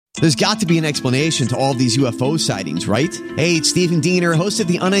There's got to be an explanation to all of these UFO sightings, right? Hey, it's Stephen Diener, host of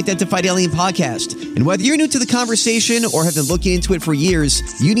the Unidentified Alien Podcast. And whether you're new to the conversation or have been looking into it for years,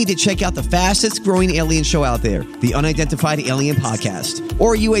 you need to check out the fastest growing alien show out there, the Unidentified Alien Podcast,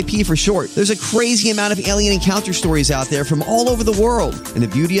 or UAP for short. There's a crazy amount of alien encounter stories out there from all over the world. And the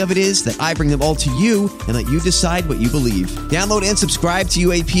beauty of it is that I bring them all to you and let you decide what you believe. Download and subscribe to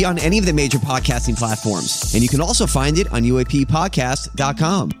UAP on any of the major podcasting platforms. And you can also find it on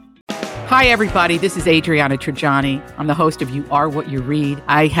UAPpodcast.com. Hi, everybody. This is Adriana Trajani. I'm the host of You Are What You Read.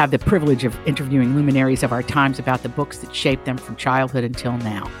 I have the privilege of interviewing luminaries of our times about the books that shaped them from childhood until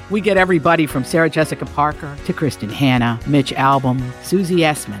now. We get everybody from Sarah Jessica Parker to Kristen Hanna, Mitch Albom, Susie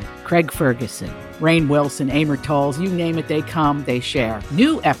Essman, Craig Ferguson, Rainn Wilson, Amor Tolls, you name it, they come, they share.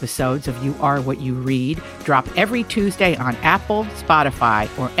 New episodes of You Are What You Read drop every Tuesday on Apple, Spotify,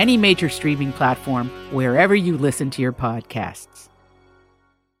 or any major streaming platform wherever you listen to your podcasts.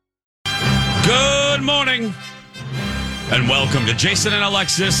 Good morning, and welcome to Jason and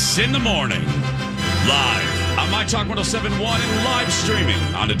Alexis in the Morning, live on My Talk 107.1 and live streaming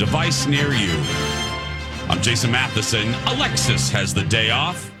on a device near you. I'm Jason Matheson. Alexis has the day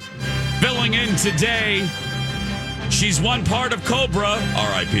off. Filling in today, she's one part of Cobra,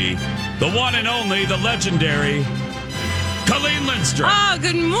 R.I.P., the one and only, the legendary Colleen Lindstrom. Oh,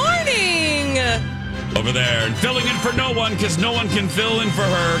 good morning. Over there, and filling in for no one, because no one can fill in for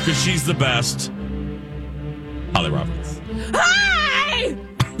her, because she's the best. Holly Roberts. Hi!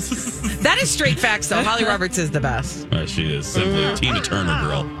 That is straight facts, though. Holly Roberts is the best. She is. Simply Tina Turner,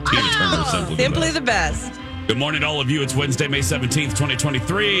 girl. Tina Turner, simply the best. Good morning to all of you. It's Wednesday, May 17th,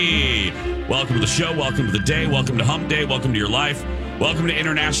 2023. Welcome to the show. Welcome to the day. Welcome to Hump Day. Welcome to your life. Welcome to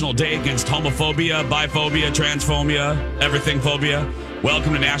International Day Against Homophobia, Biphobia, Transphobia, Everything Phobia.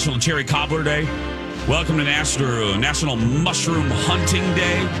 Welcome to National Cherry Cobbler Day. Welcome to National Mushroom Hunting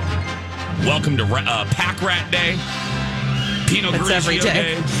Day. Welcome to Pack Rat Day. Pinot Grigio every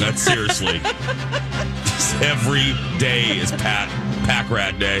day. That's seriously. Every day is Pack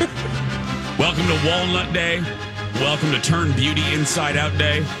Rat Day. Welcome to Walnut Day. Welcome to Turn Beauty Inside Out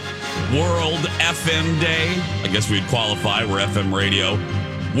Day. World FM Day. I guess we'd qualify. We're FM radio.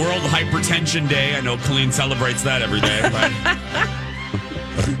 World Hypertension Day. I know Colleen celebrates that every day, right?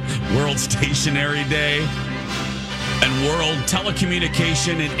 World Stationery Day, and World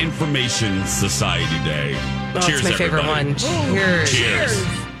Telecommunication and Information Society Day. Oh, Cheers, that's my favorite everybody. one. Cheers. Cheers.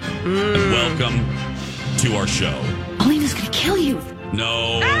 And welcome to our show. Alina's going to kill you.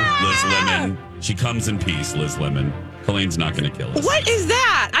 No, Liz Lemon. She comes in peace, Liz Lemon. Colleen's not going to kill us. What is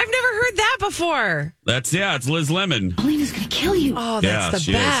that? I've never heard that before. It's Liz Lemon. Alina's going to kill you. Oh, that's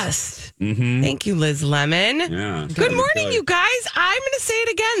the best. Mm-hmm. Thank you, Liz Lemon. Yeah. Good morning, you guys. I'm going to say it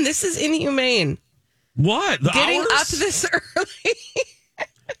again. This is inhumane. What? The Getting hours? up this early.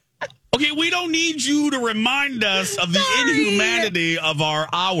 Okay, we don't need you to remind us of the inhumanity of our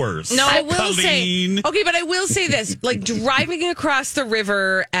hours. No, I will Colleen. say. Okay, but I will say this: like driving across the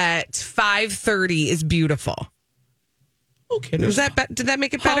river at 5:30 is beautiful. Okay, did that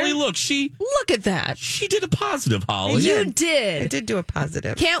make it better? Holly, look at that. She did a positive, Holly. You did. I did do a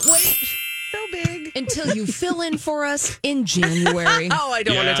positive. Can't wait So big until you fill in for us in January. Oh, I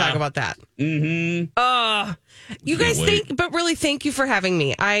don't want to talk about that. Mm-hmm. You guys thank you for having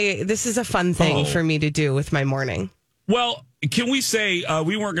me. This is a fun thing for me to do with my morning. Well, can we say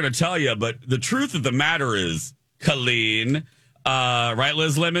we weren't going to tell you, but the truth of the matter is, Colleen, right,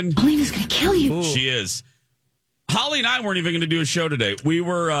 Liz Lemon? Alina's going to kill you. Ooh. She is. Holly and I weren't even going to do a show today. We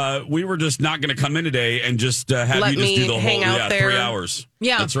were just not going to come in today and just have Let you just do the hang whole out there. 3 hours.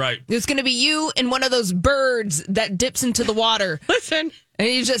 Yeah. That's right. It's going to be you and one of those birds that dips into the water. Listen. And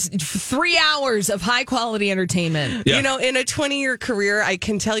it's just 3 hours of high quality entertainment. Yeah. You know, in a 20-year career, I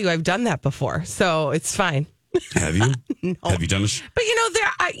can tell you I've done that before. So it's fine. Have you? No. Have you done this? But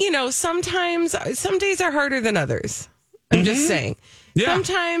sometimes some days are harder than others. I'm just saying. Yeah.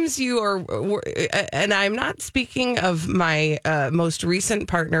 Sometimes you are, and I'm not speaking of my most recent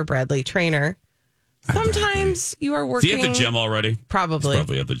partner, Bradley Trainer. Sometimes you are working. Is he at the gym already? Probably. He's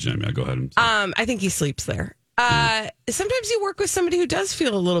probably at the gym. Yeah, go ahead. I think he sleeps there. Sometimes you work with somebody who does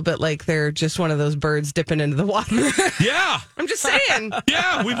feel a little bit like they're just one of those birds dipping into the water. Yeah. I'm just saying.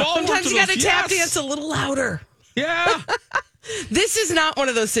 Yeah, we've all Sometimes you got to tap dance a little louder. Yeah. This is not one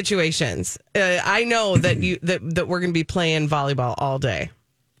of those situations. I know that that we're going to be playing volleyball all day.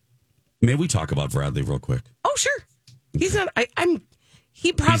 May we talk about Bradley real quick? Oh, sure. He's not.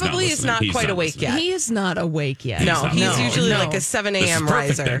 He probably is not quite awake yet. He is not awake yet. He's usually like a 7 a.m.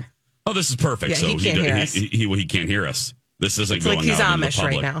 riser. Then. Oh, this is perfect. Yeah, so he can't hear us. He can't hear us. This isn't It's going like he's out into the Amish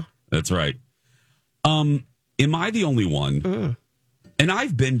right public. now. That's right. Am I the only one? And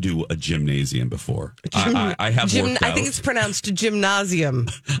I've been to a gymnasium before. I have worked out. I think it's pronounced gymnasium.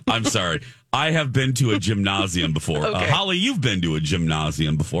 I'm sorry. I have been to a gymnasium before. Okay. Holly, you've been to a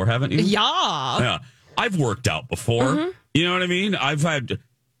gymnasium before, haven't you? Yeah. I've worked out before. Mm-hmm. You know what I mean?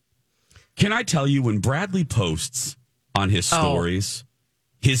 Can I tell you, when Bradley posts on his stories,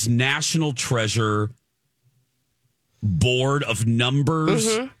 his National Treasure board of numbers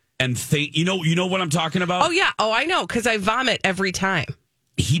and you know what I'm talking about? Oh, yeah. Oh, I know, because I vomit every time.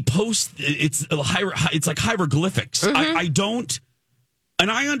 He posts, it's like hieroglyphics. I don't, and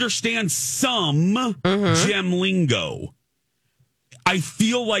I understand some gem lingo. I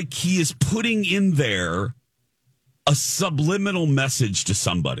feel like he is putting in there a subliminal message to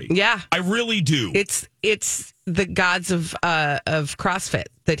somebody. Yeah. I really do. It's the gods of CrossFit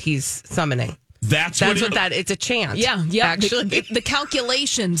that he's summoning. That's what that. It's a chant. Yeah. Actually, the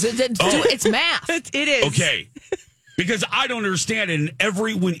calculations. It's math. It is. Okay. Because I don't understand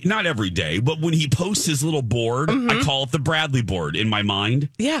it. Not every day, but when he posts his little board, I call it the Bradley board in my mind.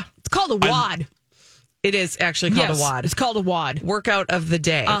 Yeah. It's called a WOD. It is actually called a WOD. It's called a WOD. Workout of the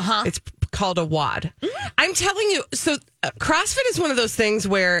day. It's called a WOD. I'm telling you, so CrossFit is one of those things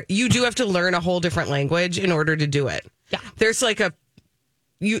where you do have to learn a whole different language in order to do it. Yeah. There's like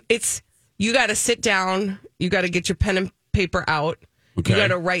you got to sit down, you got to get your pen and paper out. Okay. You got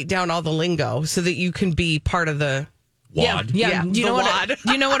to write down all the lingo so that you can be part of the WOD. Yeah. Do you know WOD.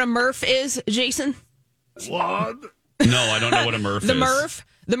 do you know what a Murph is, Jason? WOD? No, I don't know what a Murph is.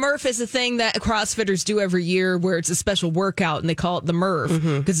 The Murph is a thing that CrossFitters do every year where it's a special workout and they call it the Murph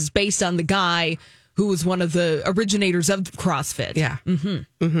because it's based on the guy who was one of the originators of CrossFit. Yeah.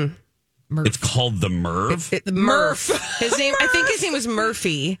 Murph. It's called the Murph? Murph. His name, I think his name was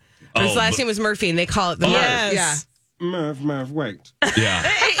Murphy. His last name was Murphy, and they call it the Murph. Yes. Yeah. Murph, wait.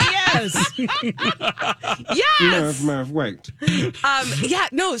 Yeah. Yes. Yes. Murph, wait. Yeah,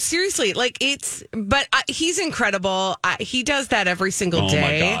 no, seriously. Like, but he's incredible. He does that every single day.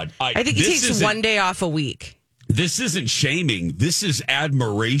 Oh, my God. I think he takes one day off a week. This isn't shaming. This is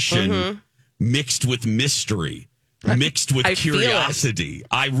admiration mixed with mystery, mixed with curiosity.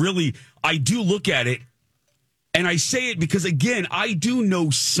 I do look at it, and I say it because, again, I do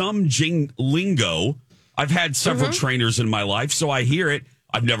know some lingo. I've had several trainers in my life, so I hear it.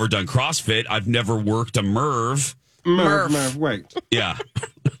 I've never done CrossFit. I've never worked a Murph, wait. Yeah.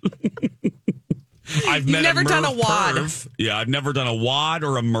 You've never done a WOD. Perv. Yeah, I've never done a WOD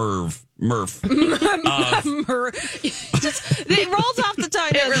or a Murph. It rolls off the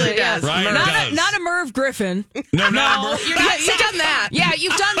tongue. It really does. Right? Not a Merv Griffin. No. You've done that. Yeah,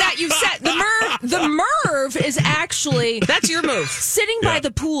 you've done that. You've said the Merv is actually That's your move. sitting by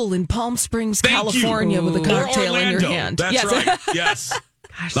the pool in Palm Springs, Thank California, you. with a cocktail Or in your Orlando. hand. That's right. Yes.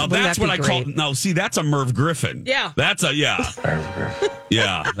 Gosh, Now wouldn't that's that what be I call. great? No, see, that's a Merv Griffin. Yeah. That's a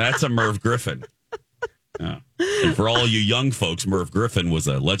yeah, that's a Merv Griffin. Yeah. And for all you young folks, Merv Griffin was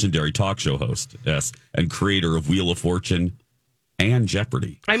a legendary talk show host, yes, and creator of Wheel of Fortune and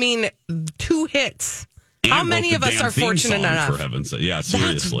Jeopardy. I mean, 2 hits. And How many wrote of the us damn are theme fortunate song, enough? For heaven's sake, yeah,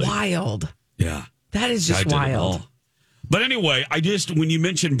 seriously, That's wild. Yeah, That is I just did it wild. all. But anyway, when you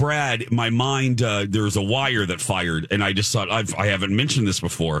mentioned Brad, my mind, there was a wire that fired, and I just thought, I haven't mentioned this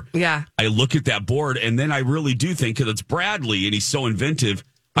before. Yeah. I look at that board, and then I really do think, because it's Bradley, and he's so inventive,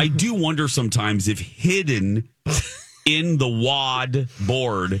 I do wonder sometimes if hidden in the WOD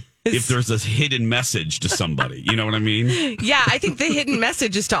board, if there's a hidden message to somebody. You know what I mean? Yeah, I think the hidden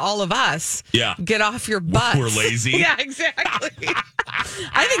message is to all of us. Yeah. Get off your butts. We're lazy. Yeah, exactly.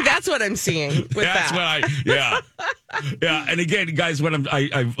 I think that's what I'm seeing with That's that. Yeah. And again, guys, when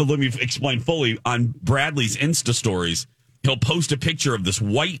let me explain fully on Bradley's Insta stories, he'll post a picture of this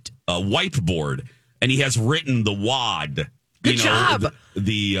white whiteboard, and he has written the WOD. Good job.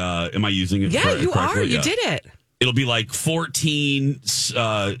 Am I using it? Yeah, you correctly? are. You did it. It'll be like 14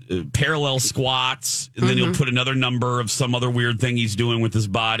 parallel squats, and then he'll put another number of some other weird thing he's doing with his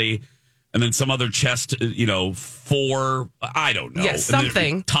body, and then some other chest, 4, I don't know. Yes,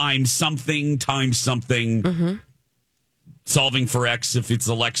 something. Times something. Solving for X if it's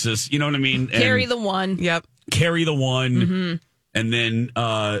Alexis, you know what I mean? Carry the 1. Yep. Carry the 1. And then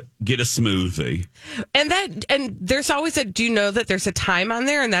get a smoothie. And there's always do you know that there's a time on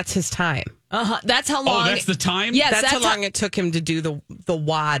there, and that's his time. That's how long. Oh, that's the time? Yes, That's how long it took him to do the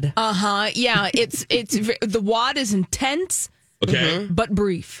WOD. Yeah, it's the WOD is intense, Okay. but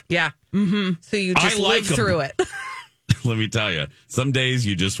brief. Yeah. So you just I like live through it. Let me tell you, some days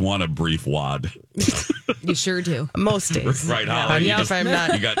you just want a brief WOD. You sure do. Most days. Right, Holly? Yeah, if I'm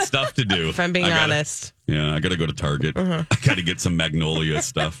not. You got stuff to do. If I'm being honest. Yeah, I got to go to Target. I got to get some Magnolia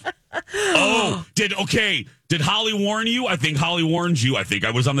stuff. Did Did Holly warn you? I think Holly warned you. I think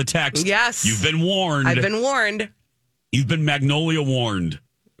I was on the text. Yes. You've been warned. I've been warned. You've been Magnolia warned.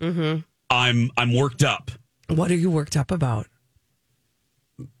 Mm-hmm. I'm worked up. What are you worked up about?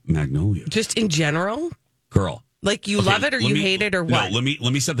 Magnolia. Just in general? Girl. Like you love it or you hate it or what? No, let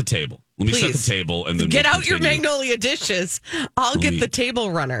me set the table. Let me set the table and then get we'll out your Magnolia dishes. I'll get the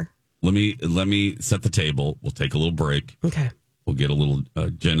table runner. Let me set the table. We'll take a little break. Okay. We'll get a little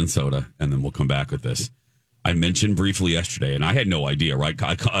gin and soda, and then we'll come back with this. I mentioned briefly yesterday, and I had no idea, right?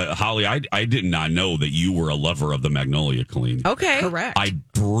 Holly, I did not know that you were a lover of the Magnolia, Colleen. Okay. Correct. I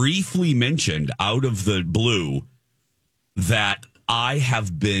briefly mentioned out of the blue that I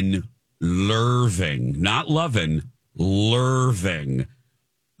have been not loving,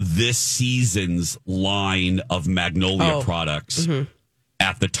 this season's line of Magnolia products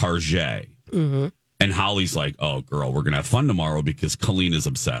at the Target. Mm-hmm. And Holly's like, oh, girl, we're going to have fun tomorrow because Colleen is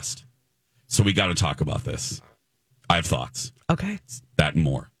obsessed. So we got to talk about this. I have thoughts. Okay. That and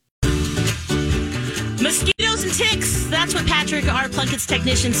more. Mosquitoes and ticks. That's what Patrick, our Plunkett's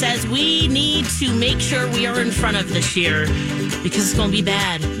technician, says we need to make sure we are in front of this year because it's going to be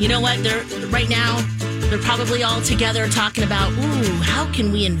bad. You know what? Right now, they're probably all together talking about, how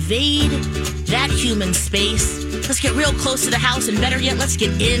can we invade that human space? Let's get real close to the house, and better yet, let's get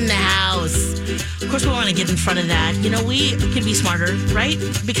in the house. Of course, we want to get in front of that. You know, we can be smarter, right?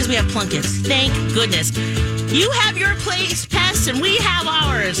 Because we have Plunkett's. Thank goodness. You have your place, pests, and we have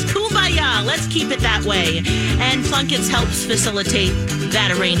ours. Kumbaya. Let's keep it that way. And Plunkett's helps facilitate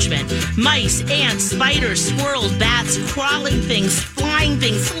that arrangement. Mice, ants, spiders, squirrels, bats, crawling things, flying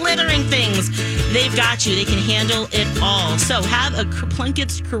things, slithering things. They've got you. They can handle it all. So have a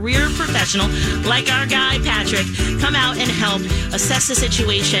Plunkett's career professional like our guy, Patrick, come out and help assess the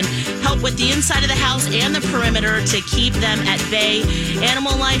situation, help with the inside of the house and the perimeter to keep them at bay.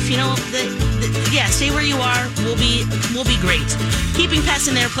 Animal life, you know, stay where you are. We'll be great. Keeping pests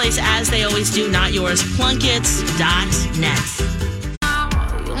in their place as they always do, not yours. Plunkets.net.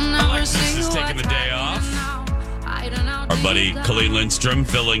 Alexis is taking the day off. Our buddy Colleen Lindstrom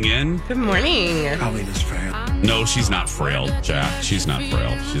filling in. Good morning. Colleen is frail. No, she's not frail, Jack. She's not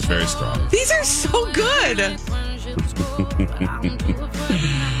frail. She's very strong. These are so good.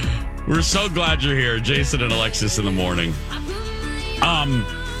 We're so glad you're here, Jason and Alexis in the morning.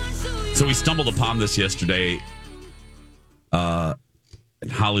 So we stumbled upon this yesterday. And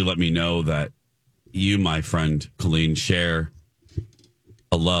Holly let me know that you, my friend Colleen, share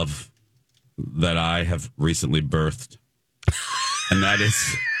a love that I have recently birthed. And that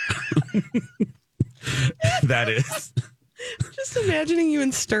is... Just imagining you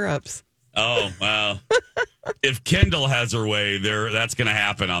in stirrups. Oh, wow. If Kendall has her way, that's going to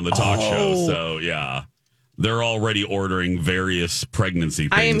happen on the talk show. So, yeah. They're already ordering various pregnancy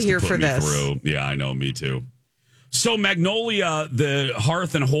things. I am here to put for me this. Through. Yeah, I know. Me too. So Magnolia, the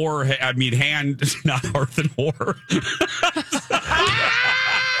hearth and whore, not hearth and whore.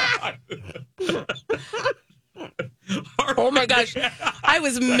 Oh my gosh. I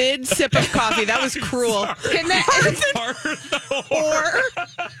was mid sip of coffee. That was cruel.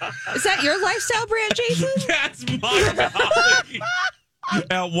 Is that your lifestyle brand, Jason? That's my Molly.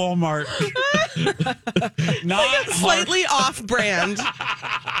 At Walmart. Not slightly off brand.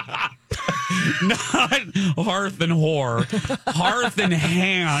 Not hearth and whore. Hearth and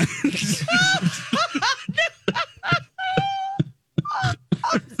hand.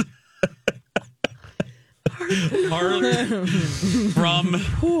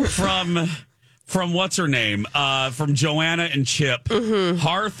 From what's her name? From Joanna and Chip. Mm-hmm.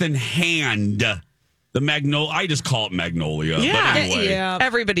 Hearth and hand. The Magnolia. I just call it Magnolia. Yeah. But anyway, Yeah.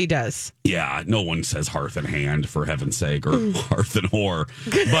 Everybody does. Yeah. No one says hearth and hand, for heaven's sake, or hearth and whore.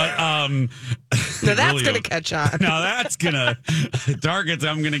 But now that's really going to catch on. Now that's going to Target.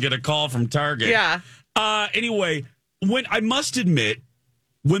 I'm going to get a call from Target. Yeah. Anyway, I must admit,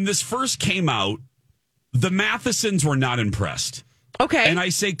 when this first came out, the Mathesons were not impressed. Okay. And I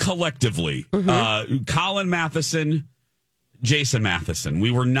say collectively, Colin Matheson, Jason Matheson,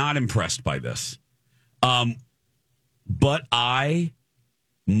 we were not impressed by this. But I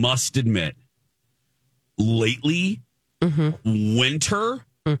must admit, lately, winter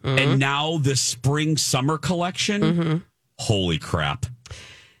and now the spring summer collection, holy crap.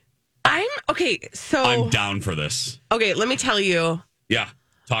 I'm down for this. Okay, let me tell you. Yeah.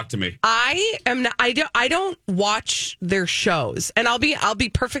 Talk to me. I don't watch their shows, and I'll be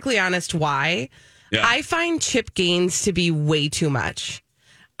perfectly honest why. Yeah. I find Chip Gaines to be way too much.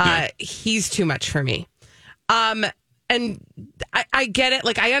 He's too much for me. And I get it.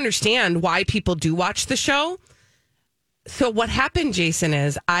 Like, I understand why people do watch the show. So what happened, Jason,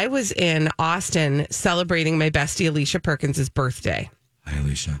 is I was in Austin celebrating my bestie Alicia Perkins' birthday. Hi,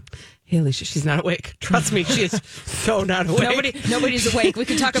 Alicia. Hey, Alicia, she's not awake. Trust me, she is so not awake. Nobody's awake. We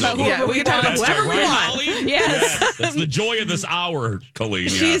can talk about whoever we talk want. about whoever we want. Holly? Yes. That's the joy of this hour, Colleen.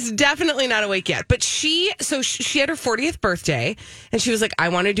 She's definitely not awake yet. But she had her 40th birthday, and she was like, I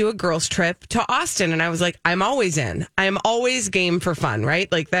want to do a girls trip to Austin. And I was like, I'm always in. I am always game for fun,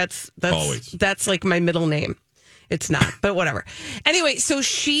 right? Like that's like my middle name. It's not, but whatever. Anyway, so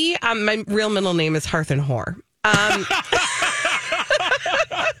she, my real middle name is Hearth and Whore.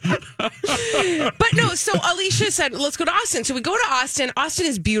 But no, so Alicia said, let's go to Austin. So we go to Austin. Austin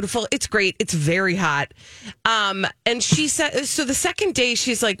is beautiful. It's great. It's very hot. And she said, so the second day,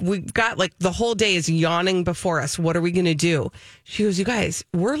 she's like, we've got like the whole day is yawning before us. What are we going to do? She goes, you guys,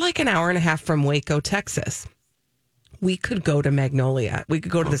 we're like an hour and a half from Waco, Texas. We could go to Magnolia. We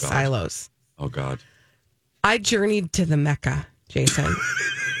could go to the silos. Oh, God. I journeyed to the Mecca, Jason.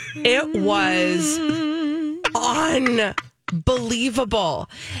 It was unbelievable.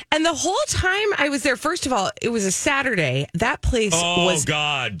 And the whole time I was there, first of all, it was a Saturday. That place was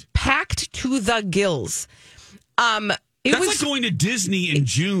packed to the gills. That's like going to Disney in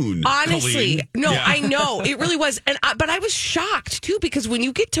June. Honestly, Colleen. no, yeah. I know. It really was. But I was shocked, too, because when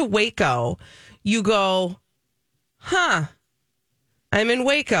you get to Waco, you go, I'm in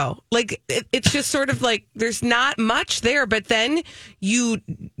Waco. Like, it's just sort of like there's not much there. But then you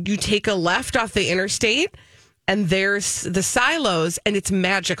take a left off the interstate, and there's the silos, and it's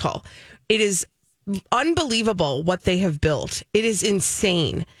magical. It is unbelievable what they have built. It is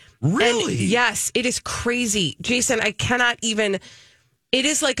insane. Really? And yes, it is crazy. Jason, I cannot even. It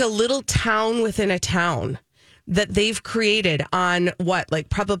is like a little town within a town that they've created on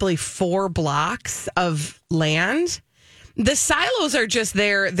probably 4 blocks of land. The silos are just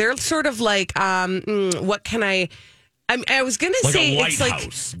there. They're sort of like, what can I was going to say a it's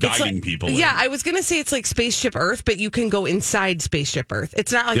like guiding people. Yeah, I was going to say it's like Spaceship Earth, but you can go inside Spaceship Earth.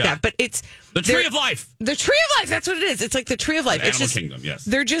 It's not like that, but it's the Tree of Life. The Tree of Life. That's what it is. It's like the Tree of Life. It's Animal Kingdom. Yes,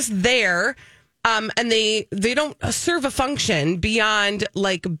 they're just there, and they don't serve a function beyond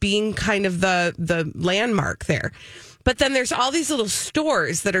like being kind of the landmark there. But then there's all these little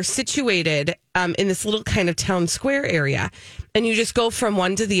stores that are situated in this little kind of town square area. And you just go from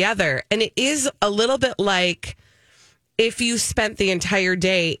one to the other. And it is a little bit like if you spent the entire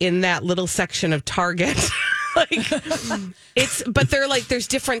day in that little section of Target. But they're like, there's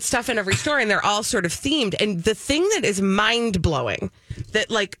different stuff in every store and they're all sort of themed. And the thing that is mind blowing that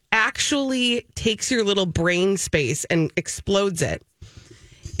like actually takes your little brain space and explodes it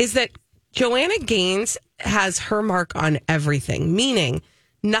is that Joanna Gaines has her mark on everything, meaning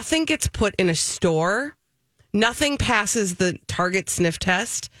nothing gets put in a store, nothing passes the Target sniff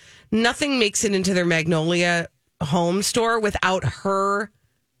test, nothing makes it into their Magnolia home store without her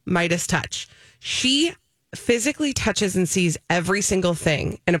Midas touch. She physically touches and sees every single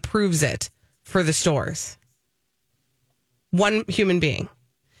thing and approves it for the stores. One human being.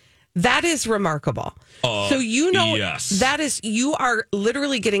 That is remarkable. So that is, you are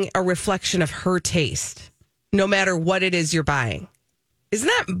literally getting a reflection of her taste, no matter what it is you're buying. Isn't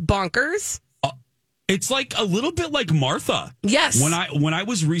that bonkers? It's like a little bit like Martha. Yes. When I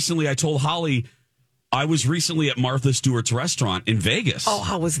was recently, I told Holly, I was recently at Martha Stewart's restaurant in Vegas. Oh,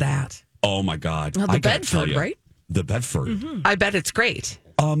 how was that? Oh my God. The Bedford, right? The Bedford. Mm-hmm. I bet it's great.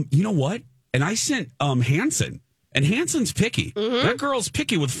 You know what? And I sent Hanson. And Hanson's picky. Mm-hmm. That girl's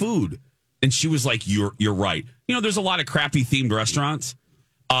picky with food. And she was like, you're right. You know, there's a lot of crappy themed restaurants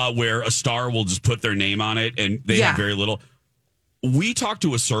where a star will just put their name on it and they have very little. We talked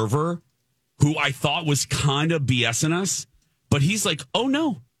to a server who I thought was kind of BSing us, but he's like, oh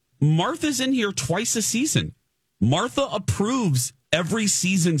no, Martha's in here twice a season. Martha approves every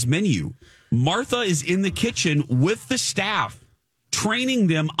season's menu. Martha is in the kitchen with the staff, training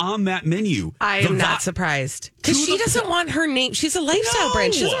them on that menu. I am not surprised. Because she doesn't want her name. She's a lifestyle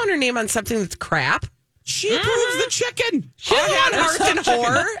brand. She doesn't want her name on something that's crap. She approves the chicken. She doesn't want Hearth and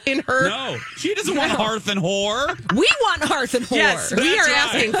Whore in her. No, she doesn't want Hearth and Whore. We want Hearth and Whore. Yes, we are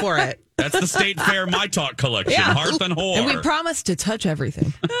asking for it. That's the State Fair My Talk collection, Hearth and Whore. And we promise to touch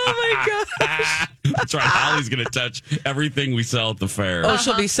everything. Oh, my gosh. That's right. Holly's going to touch everything we sell at the fair. Oh,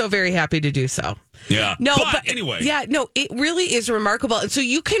 she'll be so very happy to do so. Yeah. No, but anyway. Yeah, no, it really is remarkable. And so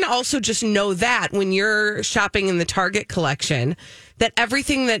you can also just know that when you're shopping in the Target collection, that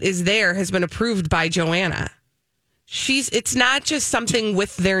everything that is there has been approved by Joanna. It's not just something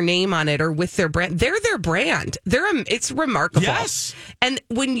with their name on it or with their brand. They're their brand. It's remarkable. Yes. And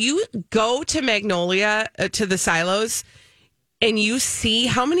when you go to Magnolia, to the silos, and you see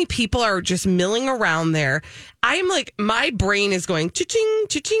how many people are just milling around there, I'm like, my brain is going cha-ching,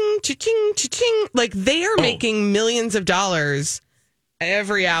 cha-ching, cha-ching, cha-ching. Like they are making millions of dollars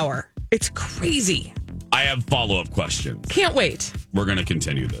every hour. It's crazy. I have follow-up questions. Can't wait. We're going to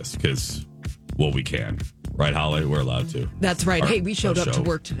continue this because, well, we can. Right, Holly? We're allowed to. That's right. Hey, we showed up to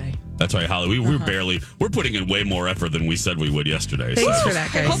work today. That's right, Holly. We're putting in way more effort than we said we would yesterday. Thanks for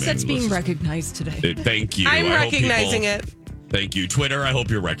that, guys. I hope that's being recognized today. Thank you. I'm recognizing it. Thank you. Twitter, I hope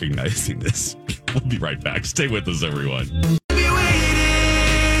you're recognizing this. We'll be right back. Stay with us, everyone. We're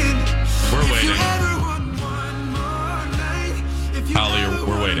waiting. Holly,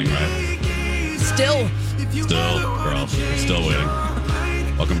 we're waiting, right? Still, girl. We're still waiting.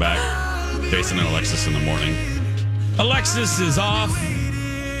 Welcome back. Jason and Alexis in the morning. Alexis is off.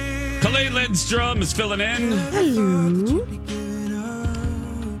 Colleen Lindstrom is filling in. hello.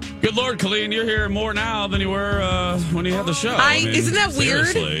 Good Lord, Colleen, you're here more now than you were when you had the show. Isn't that weird?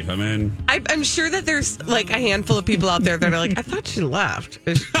 Seriously, I mean, I'm sure that there's like a handful of people out there that are like, I thought she left.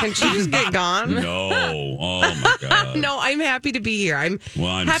 Can she just get gone? No. Oh my God. No, I'm happy to be here. I'm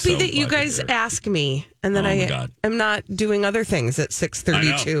happy so that you glad guys you're here. ask me, and then I'm not doing other things at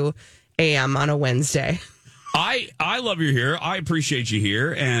 6:32 a.m. on a Wednesday. I love you here. I appreciate you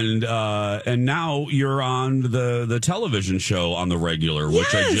here, and now you're on the television show on the regular,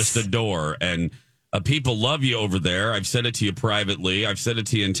 which I just adore. And people love you over there. I've said it to you privately. I've said it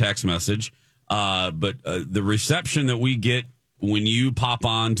to you in text message. But the reception that we get when you pop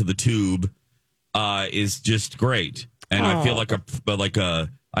on to the tube is just great. And I feel like I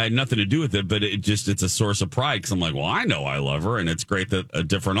had nothing to do with it, but it's a source of pride because I'm like, well, I know I love her, and it's great that a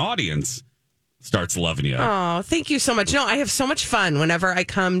different audience starts loving you. Oh, thank you so much. No, I have so much fun whenever I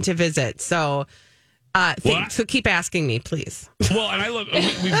come to visit. So, so keep asking me, please. Well, and I love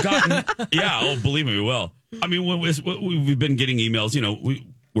we've gotten believe me, we will. I mean, we've been getting emails. You know,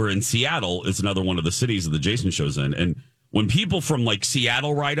 we're in Seattle. It's another one of the cities that the Jason show's in, and when people from like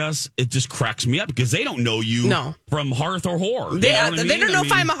Seattle write us, it just cracks me up because they don't know you from Hearth or Whore. They don't know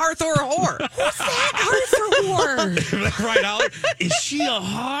if I'm a Hearth or a whore. Who's that Hearth or whore? Right, Alex? Is she a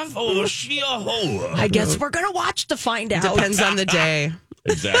Hearth or is she a whore? I guess we're going to watch to find out. Depends on the day.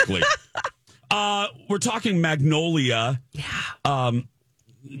 Exactly. We're talking Magnolia. Yeah.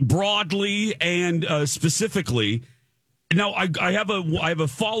 Broadly and specifically. Now, I have a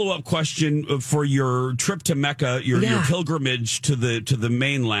follow-up question for your trip to Mecca, your pilgrimage to the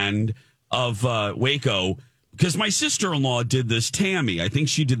mainland of Waco, because my sister-in-law did this, Tammy. I think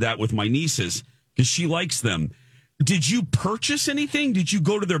she did that with my nieces because she likes them. Did you purchase anything? Did you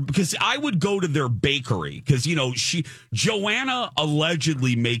go to their, because I would go to their bakery because, you know, Joanna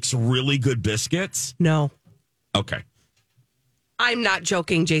allegedly makes really good biscuits. No. Okay. I'm not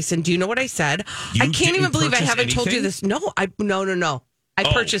joking, Jason. Do you know what I said? I can't even believe I haven't told you this. No. I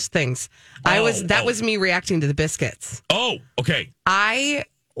purchased things. That was me reacting to the biscuits. Oh, okay.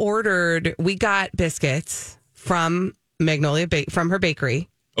 We got biscuits from Magnolia, from her bakery.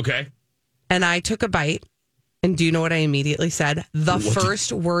 Okay. And I took a bite. And do you know what I immediately said?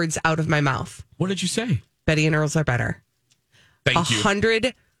 First words out of my mouth. What did you say? Betty and Earl's are better. Thank you.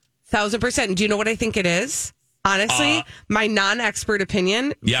 100,000%. Do you know what I think it is? Honestly, my non-expert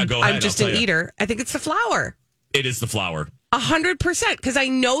opinion. Yeah, go ahead. I'm just an eater. I think it's the flour. It is the flour. 100%. Because I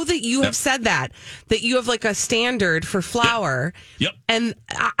know that you have said that you have like a standard for flour. Yep. And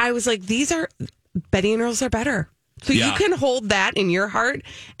I was like, Betty and Earl's are better. So you can hold that in your heart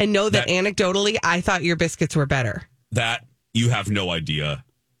and know that anecdotally, I thought your biscuits were better. That, you have no idea.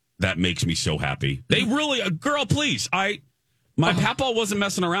 That makes me so happy. They really, girl, please. My papa wasn't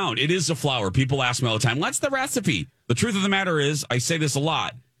messing around. It is the flour. People ask me all the time, what's the recipe? The truth of the matter is, I say this a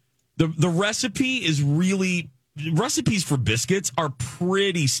lot. The recipe is really, recipes for biscuits are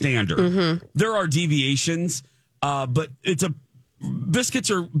pretty standard. Mm-hmm. There are deviations, but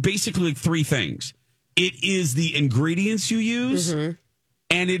biscuits are basically like three things. It is the ingredients you use, and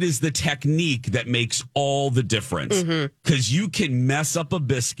it is the technique that makes all the difference. Because you can mess up a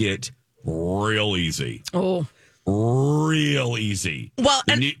biscuit real easy. Oh. Real easy. Well,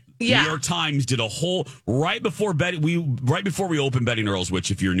 New York Times did a whole right before we opened Betty and Earl's,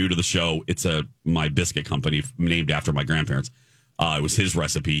 which if you're new to the show, it's my biscuit company named after my grandparents. It was his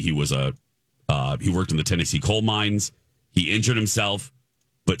recipe. He was he worked in the Tennessee coal mines. He injured himself,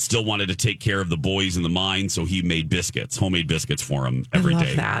 but still wanted to take care of the boys in the mine, so he made homemade biscuits for them every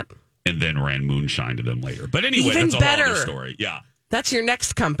day. That. And then ran moonshine to them later. But anyway, Even that's a better. whole other story. Yeah. That's your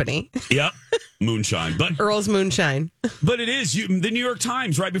next company. Yep. Moonshine. But Earl's Moonshine. But it is. The New York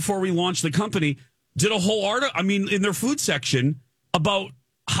Times, right before we launched the company, did a whole article, in their food section, about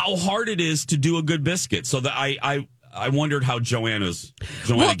how hard it is to do a good biscuit. So that I wondered how Joanna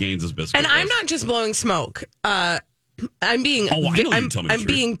Gaines' biscuit And was. I'm not just blowing smoke. I'm being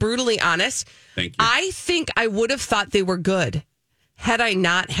being brutally honest. Thank you. I think I would have thought they were good had I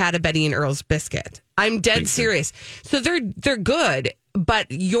not had a Betty and Earl's biscuit. I'm dead serious. So they're good,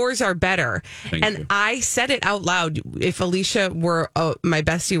 but yours are better. Thank you. I said it out loud. If Alicia were my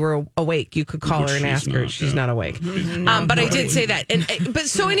bestie were awake, you could call her and ask her. She's not awake. But I did say that. But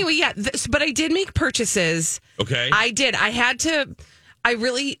so anyway, yeah. But I did make purchases. Okay. I did. I had to. I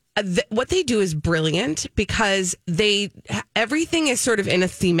really. What they do is brilliant because everything is sort of in a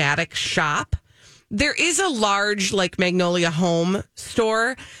thematic shop. There is a large like Magnolia home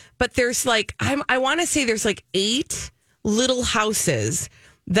store, but there's like I want to say there's like 8 little houses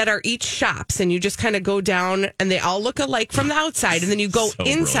that are each shops, and you just kind of go down and they all look alike from the outside, and then you go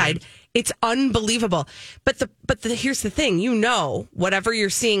inside. Brilliant. It's unbelievable. But here's the thing, whatever you're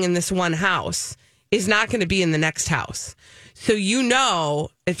seeing in this one house is not going to be in the next house. So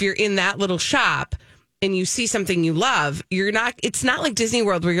if you're in that little shop and you see something you love, it's not like Disney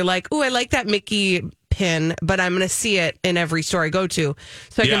World where you're like, oh, I like that Mickey pin, but I'm going to see it in every store I go to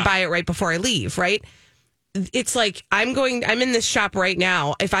so I can buy it right before I leave, right? It's like I'm in this shop right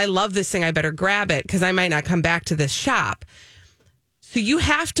now. If I love this thing, I better grab it because I might not come back to this shop. So you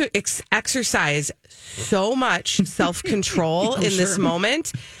have to exercise so much self-control in this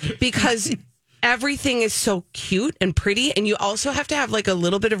moment because everything is so cute and pretty. And you also have to have like a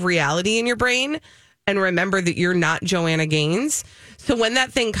little bit of reality in your brain and remember that you're not Joanna Gaines. So when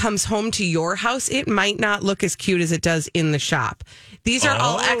that thing comes home to your house, it might not look as cute as it does in the shop. These are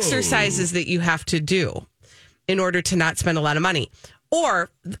all exercises that you have to do in order to not spend a lot of money.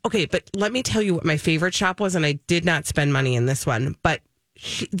 But let me tell you what my favorite shop was, and I did not spend money in this one, but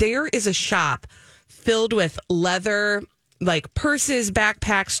there is a shop filled with leather, like purses,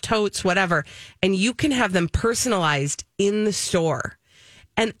 backpacks, totes, whatever, and you can have them personalized in the store.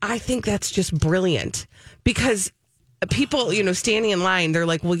 And I think that's just brilliant because people, standing in line, they're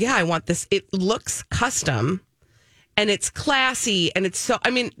like, well, yeah, I want this. It looks custom and it's classy. And it's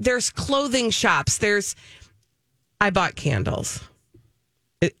there's clothing shops. I bought candles.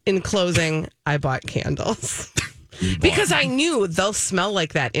 In closing, I bought candles because I knew they'll smell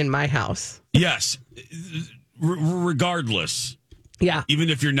like that in my house. Yes. Regardless. Yeah. Even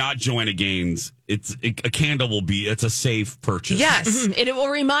if you're not Joanna Gaines, a candle it's a safe purchase. Yes. And it will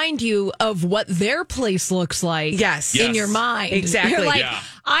remind you of what their place looks like. Yes. In your mind. Exactly. You're like,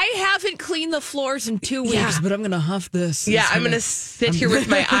 I haven't cleaned the floors in 2 weeks, but I'm going to huff this. Yeah, I'm going to sit here with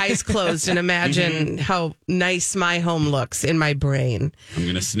my eyes closed and imagine how nice my home looks in my brain. I'm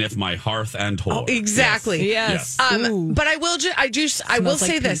going to sniff my hearth and whore. Oh, exactly. Yes. But I will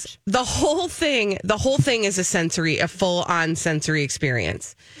say this. The whole thing is a full-on sensory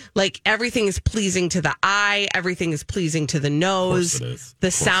experience. Like everything is pleasing to the eye, everything is pleasing to the nose. The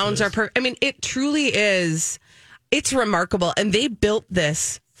sounds are perfect. It truly is. It's remarkable. And they built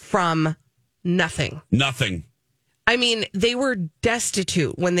this from nothing. Nothing. They were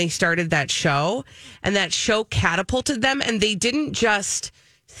destitute when they started that show, and that show catapulted them. And they didn't just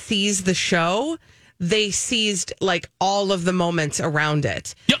seize the show, they seized like all of the moments around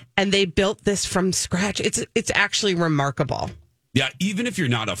it. Yep. And they built this from scratch. It's actually remarkable. Yeah, even if you're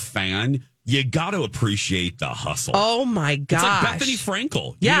not a fan, you got to appreciate the hustle. Oh, my gosh. It's like Bethany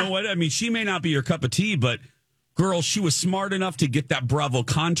Frankel. Yeah. You know what? She may not be your cup of tea, but girl, she was smart enough to get that Bravo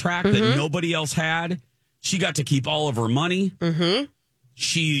contract that nobody else had. She got to keep all of her money. Mm-hmm.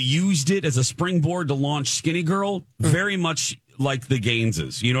 She used it as a springboard to launch Skinny Girl, very much like the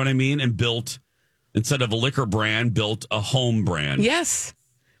Gaineses. You know what I mean? And built, instead of a liquor brand, built a home brand. Yes.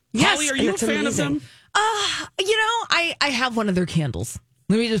 Holly, are you a fan of them? I have one of their candles.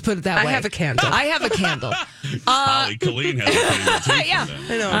 Let me just put it that way. I have a candle. Holly, Colleen has a candle too. Yeah.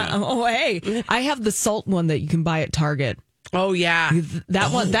 I know. Hey. I have the salt one that you can buy at Target. Oh, yeah.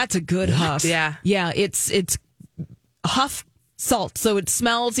 That one, that's a good huff. Yeah. Yeah, it's huff salt. So it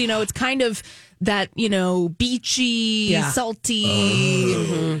smells, it's kind of that, beachy,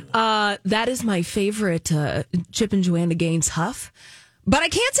 salty. That is my favorite Chip and Joanna Gaines huff. But I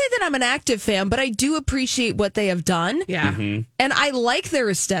can't say that I'm an active fan, but I do appreciate what they have done. Yeah. Mm-hmm. And I like their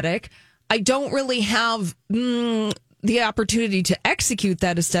aesthetic. I don't really have the opportunity to execute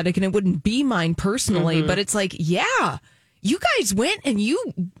that aesthetic, and it wouldn't be mine personally. But it's like, yeah, you guys went and you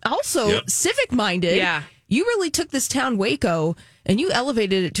also civic-minded. Yeah. you really took this town, Waco, and you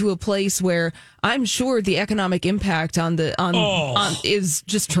elevated it to a place where I'm sure the economic impact on is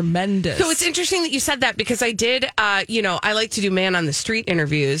just tremendous. So it's interesting that you said that because I did, I like to do man on the street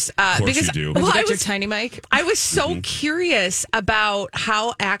interviews. Of course because, you do. Well, you got your tiny mic? I was so curious about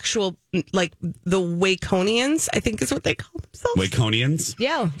how actual, like the Waconians, I think is what they call themselves. Waconians?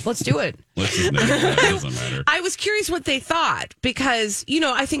 Yeah, let's do it. What's his name? It doesn't matter. I was curious what they thought because,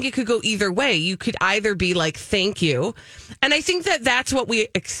 I think it could go either way. You could either be like, thank you. And I think that that's what we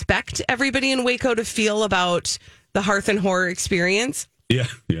expect everybody in Waco to feel about the Hearth and Horror experience. Yeah.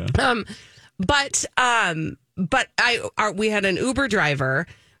 But we had an Uber driver.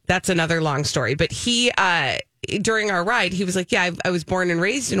 That's another long story. But he, during our ride, he was like, yeah, I was born and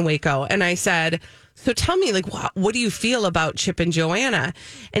raised in Waco. And I said, so tell me, like, what do you feel about Chip and Joanna?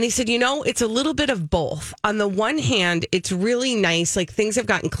 And he said, it's a little bit of both. On the one hand, it's really nice. Like, things have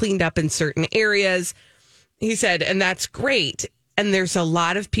gotten cleaned up in certain areas. He said, and that's great. And there's a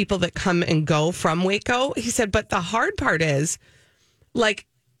lot of people that come and go from Waco. He said, but the hard part is, like,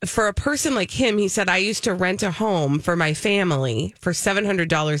 for a person like him, he said, I used to rent a home for my family for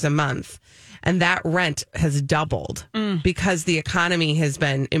 $700 a month. And that rent has doubled because the economy has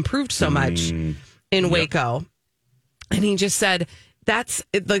been improved so much in Waco. And he just said, that's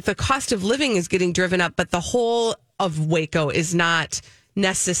like the cost of living is getting driven up, but the whole of Waco is not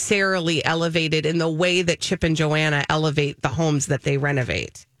necessarily elevated in the way that Chip and Joanna elevate the homes that they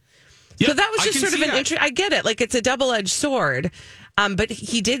renovate. Yep, so that was just sort of an I get it. Like, it's a double-edged sword. But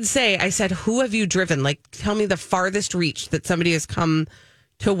he did say, I said, who have you driven? Like, tell me the farthest reach that somebody has come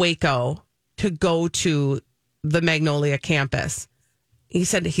to Waco to go to the Magnolia campus. He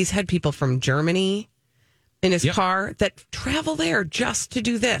said he's had people from Germany in his car that travel there just to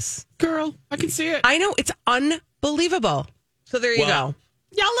do this. Girl, I can see it. I know. It's unbelievable. So there you go.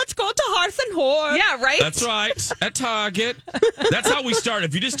 Yeah, let's go to Hearth and Horror. Yeah, right? That's right. At Target. That's how we start.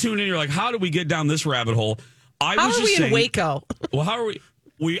 If you just tune in, you're like, how do we get down this rabbit hole? How are we in Waco? Well, how are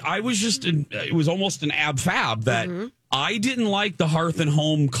we? I was just, it was almost an ab fab that I didn't like the Hearth and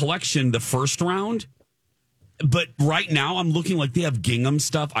Home collection the first round. But right now, I'm looking like they have gingham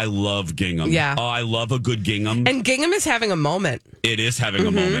stuff. I love gingham. Yeah. Oh, I love a good gingham. And gingham is having a moment. It is having a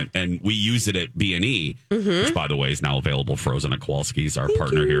moment. And we use it at B&E, which, by the way, is now available frozen at Kowalski's, our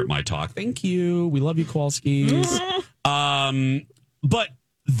partner here at My Talk. Thank you. We love you, Kowalski's. But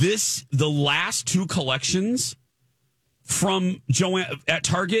the last two collections from Joanna at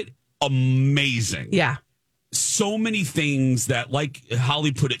Target, amazing. Yeah. So many things that, like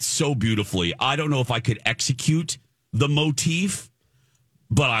Holly put it so beautifully, I don't know if I could execute the motif,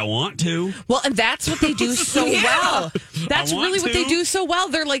 but I want to. Well, and that's what they do so well. That's really what they do so well.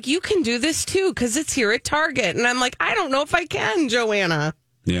 They're like, you can do this too, because it's here at Target. And I'm like, I don't know if I can, Joanna.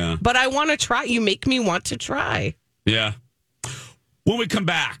 Yeah. But I want to try. You make me want to try. Yeah. When we come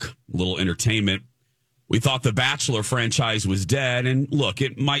back, a little entertainment. We thought the Bachelor franchise was dead, and look,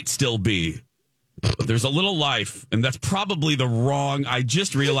 it might still be. But there's a little life, and that's probably the wrong. I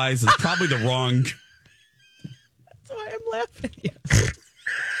just realized it's probably the wrong. That's why I'm laughing.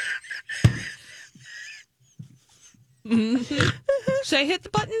 Should I hit the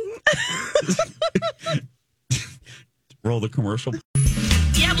button? Roll the commercial.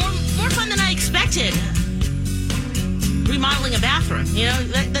 Yeah, more fun than I expected. Remodeling a bathroom,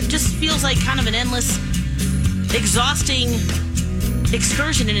 that just feels like kind of an endless, exhausting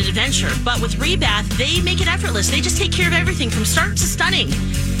excursion and an adventure. But with Rebath, they make it effortless. They just take care of everything from start to stunning.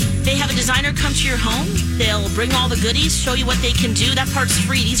 They have a designer come to your home. They'll bring all the goodies, show you what they can do. That part's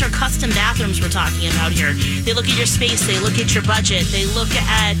free. These are custom bathrooms we're talking about here. They look at your space. They look at your budget. They look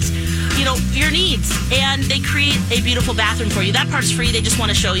at, your needs. And they create a beautiful bathroom for you. That part's free. They just want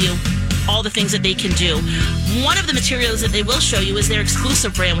to show you all the things that they can do. One of the materials that they will show you is their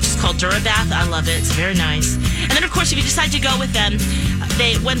exclusive brand, which is called DuraBath. I love it. It's very nice. And then, of course, if you decide to go with them,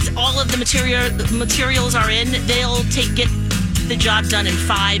 once all of the materials are in, they'll get the job done in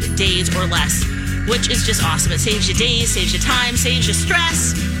 5 days or less, which is just awesome. It saves you days, saves you time, saves you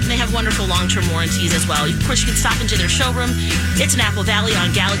stress. And they have wonderful long-term warranties as well. Of course, you can stop into their showroom. It's in Apple Valley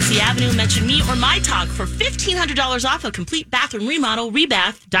on Galaxy Avenue. Mention me or My Talk for $1,500 off a complete bathroom remodel.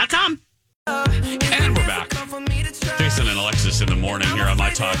 Rebath.com. And we're back. Jason and Alexis in the morning here on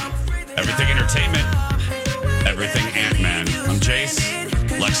My Talk. Everything entertainment, everything Ant-Man. I'm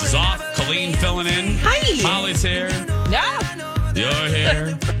Jace. Alexis off. Colleen filling in. Hi. Holly's here. Yeah. You're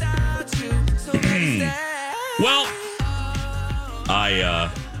here. Well,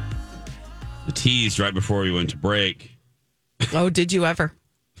 I teased right before we went to break. Oh, did you ever?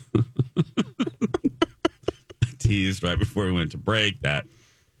 Teased right before we went to break that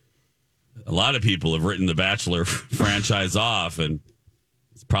A lot of people have written the Bachelor franchise off, and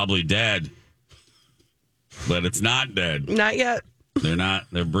it's probably dead. But it's not dead. Not yet. They're not.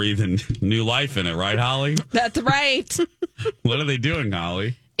 They're breathing new life in it, right, Holly? That's right. What are they doing,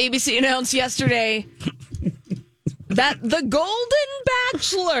 Holly? ABC announced yesterday that the Golden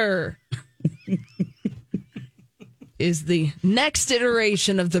Bachelor is the next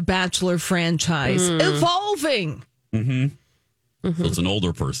iteration of the Bachelor franchise, evolving. So it's an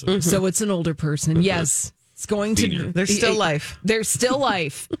older person. So it's an older person. Yes. It's going Senior. to. There's still life. There's still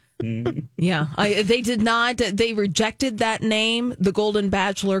life. Yeah. They did not. They rejected that name, the Golden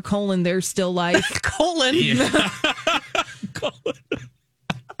Bachelor, there's still life. Colon.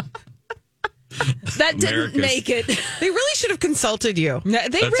 That didn't make it. They really should have consulted you. They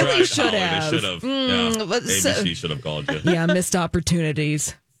That's really right, should Holly. have. They should have. ABC should have called you. Yeah, missed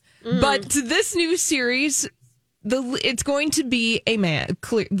opportunities. But this new series, it's going to be a man,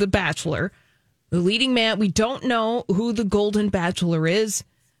 the Bachelor, the leading man. We don't know who the Golden Bachelor is.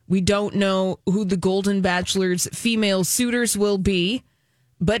 We don't know who the Golden Bachelor's female suitors will be.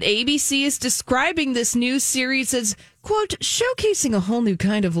 But ABC is describing this new series as, quote, showcasing a whole new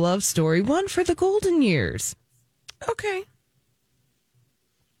kind of love story, one for the golden years. Okay.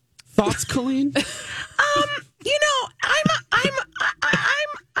 Thoughts, Colleen? I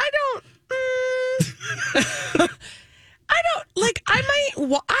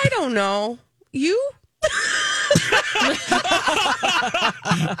don't know. You?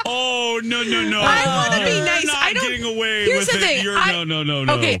 Oh, no. I want to be nice. I don't. Getting away Here's with the it. thing.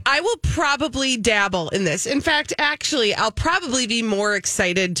 No. Okay, I will probably dabble in this. In fact, actually, I'll probably be more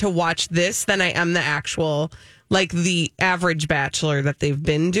excited to watch this than I am the actual, like the average Bachelor that they've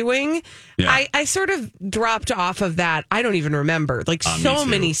been doing. Yeah. I sort of dropped off of that. I don't even remember, like so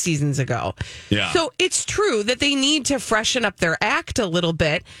many seasons ago. Yeah. So it's true that they need to freshen up their act a little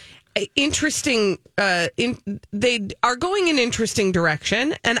bit. Interesting. They are going in interesting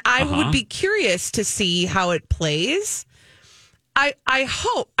direction, and I would be curious to see how it plays. I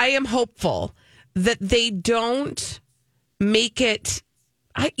am hopeful that they don't make it.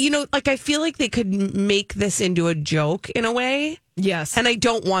 I feel like they could make this into a joke in a way. Yes, and I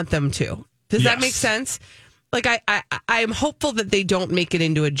don't want them to. Does that make sense? Like I am hopeful that they don't make it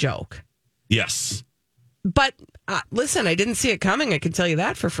into a joke. Yes. But listen, I didn't see it coming. I can tell you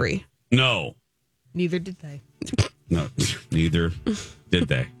that for free. No. Neither did they. No, neither did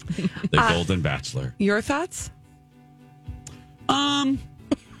they. The Golden Bachelor. Your thoughts?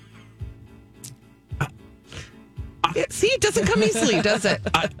 See, it doesn't come easily, does it?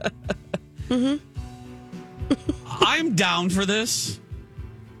 I'm down for this.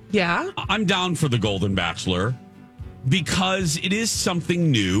 Yeah. I'm down for the Golden Bachelor because it is something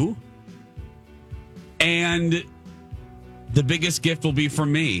new. And the biggest gift will be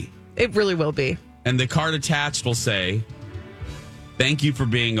from me. It really will be. And the card attached will say, thank you for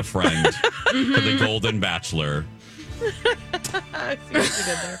being a friend for the Golden Bachelor. I see what you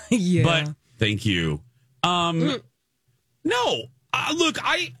did there. Yeah. But thank you. No, look,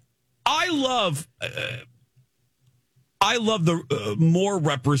 I love the more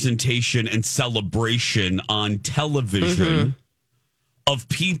representation and celebration on television of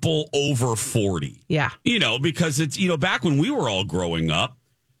people over 40. Yeah. Because it's, back when we were all growing up,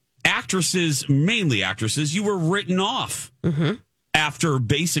 actresses, mainly actresses, you were written off after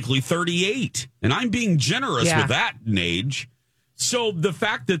basically 38. And I'm being generous with that age. So the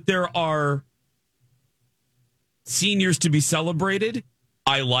fact that there are seniors to be celebrated,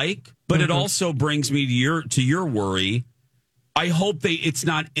 I like, but it also brings me to your worry. I hope it's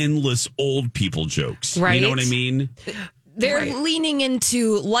not endless old people jokes. Right. You know what I mean? They're leaning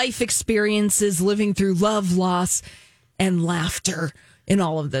into life experiences, living through love, loss, and laughter in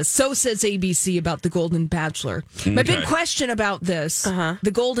all of this. So says ABC about the Golden Bachelor. My big question about this,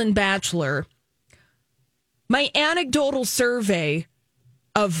 the Golden Bachelor, my anecdotal survey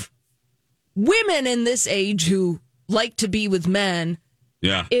of women in this age who like to be with men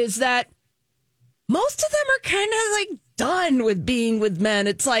is that most of them are kind of like done with being with men.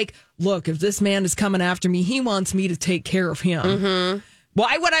 It's like, look, if this man is coming after me, he wants me to take care of him.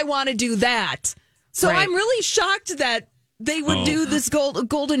 Why would I want to do that? So I'm really shocked that they would do this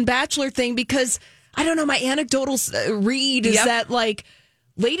Golden Bachelor thing because, I don't know, my anecdotal read is that, like,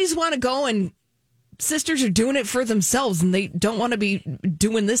 ladies want to go and sisters are doing it for themselves and they don't want to be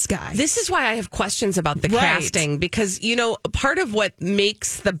doing this guy. This is why I have questions about the casting because, part of what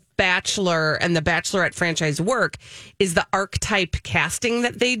makes the Bachelor and the Bachelorette franchise work is the archetype casting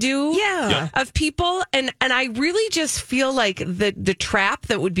that they do of people. And I really just feel like the trap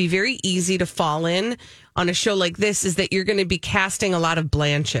that would be very easy to fall in on a show like this is that you're going to be casting a lot of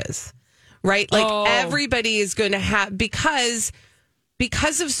Blanches. right? Like everybody is going to have because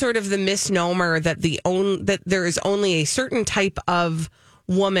of sort of the misnomer that that there is only a certain type of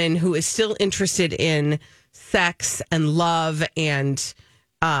woman who is still interested in sex and love and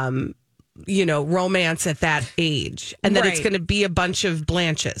romance at that age, and that it's going to be a bunch of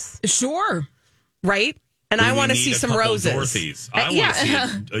Blanches. Sure. Right? And I want to see some roses. Dorothy's. I want to see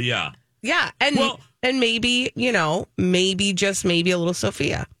it. Yeah. And maybe, just maybe a little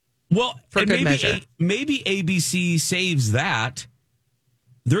Sophia. Well, for good measure. Maybe ABC saves that.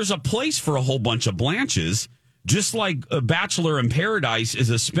 There's a place for a whole bunch of Blanches, just like a Bachelor in Paradise is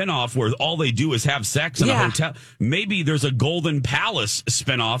a spinoff where all they do is have sex in a hotel. Maybe there's a Golden Palace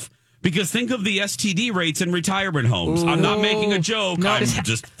spinoff. Because think of the STD rates in retirement homes. Ooh. I'm not making a joke. No, I'm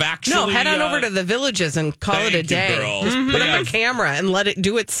just factually. No, head on over to the Villages and call it a day. Girl. Put up a camera and let it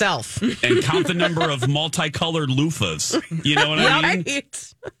do itself. And count the number of multicolored loofahs. You know what I mean?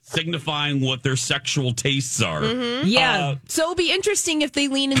 Right. Signifying what their sexual tastes are. Mm-hmm. Yeah. So it'll be interesting if they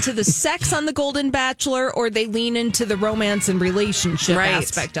lean into the sex on the Golden Bachelor or they lean into the romance and relationship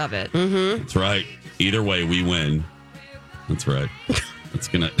aspect of it. Mm-hmm. That's right. Either way, we win. That's right. That's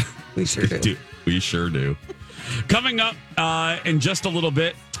going to... We sure do. We sure do. Coming up in just a little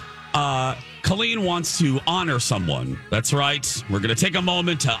bit, Colleen wants to honor someone. That's right. We're going to take a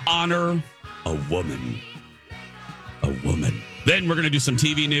moment to honor a woman. A woman. Then we're going to do some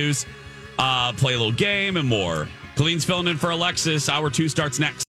TV news, play a little game, and more. Colleen's filling in for Alexis. Hour 2 starts next.